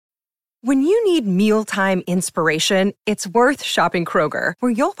When you need mealtime inspiration, it's worth shopping Kroger,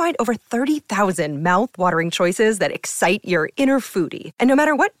 where you'll find over 30,000 mouth-watering choices that excite your inner foodie. And no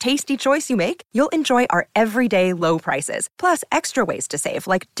matter what tasty choice you make, you'll enjoy our everyday low prices, plus extra ways to save,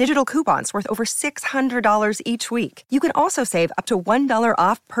 like digital coupons worth over $600 each week. You can also save up to $1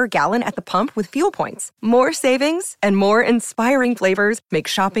 off per gallon at the pump with fuel points. More savings and more inspiring flavors make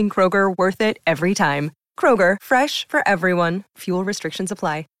shopping Kroger worth it every time. Kroger, fresh for everyone. Fuel restrictions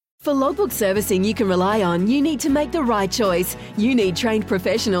apply. For logbook servicing you can rely on, you need to make the right choice. You need trained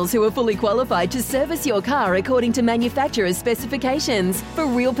professionals who are fully qualified to service your car according to manufacturer's specifications. For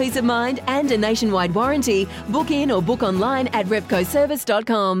real peace of mind and a nationwide warranty, book in or book online at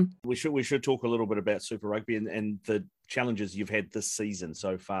repcoservice.com. We should talk a little bit about Super Rugby and the challenges you've had this season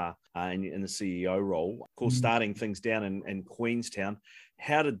so far in the CEO role. Of course, starting things down in Queenstown.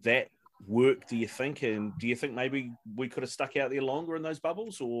 How did that work, do you think? And do you think maybe we could have stuck out there longer in those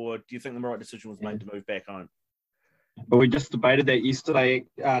bubbles, or do you think the right decision was made to move back home? Well, we just debated that today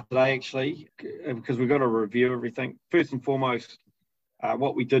actually, because we've got to review everything. First and foremost,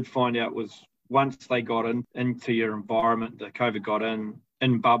 what we did find out was once they got into your environment, the COVID got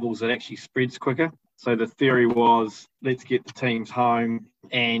in bubbles, it actually spreads quicker. So the theory was, let's get the teams home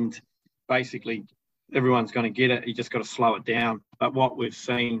and basically everyone's going to get it. You just got to slow it down. But what we've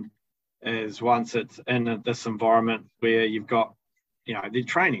seen is once it's in this environment where you've got, they're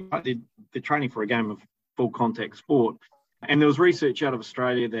training, right? They're training for a game of full contact sport. And there was research out of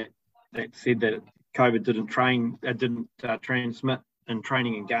Australia that said that COVID didn't transmit in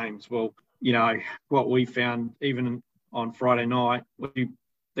training and games. Well, what we found, even on Friday night,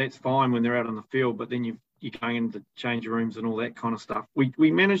 that's fine when they're out on the field, but then you're going into change rooms and all that kind of stuff. We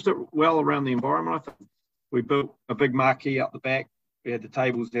managed it well around the environment, I think. We built a big marquee up the back. We had the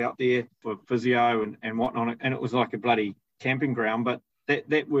tables out there for physio and whatnot, and it was like a bloody camping ground, but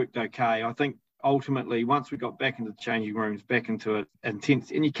that worked okay. I think ultimately, once we got back into the changing rooms, back into it intense,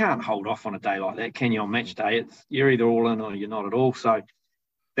 and you can't hold off on a day like that, can you, on match day? You're either all in or you're not at all. So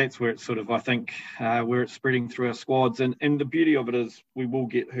that's where it's sort of, I think, where it's spreading through our squads. And the beauty of it is we will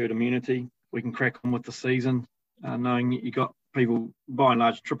get herd immunity. We can crack on with the season, knowing you got people by and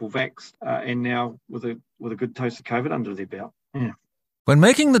large triple vaxxed, and now with a good toast of COVID under their belt. Yeah. When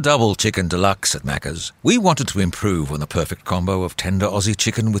making the double chicken deluxe at Macca's, we wanted to improve on the perfect combo of tender Aussie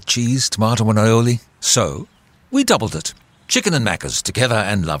chicken with cheese, tomato and aioli. So, we doubled it. Chicken and Macca's, together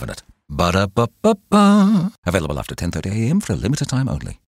and loving it. Ba-da-ba-ba-ba. Available after 10:30 a.m. for a limited time only.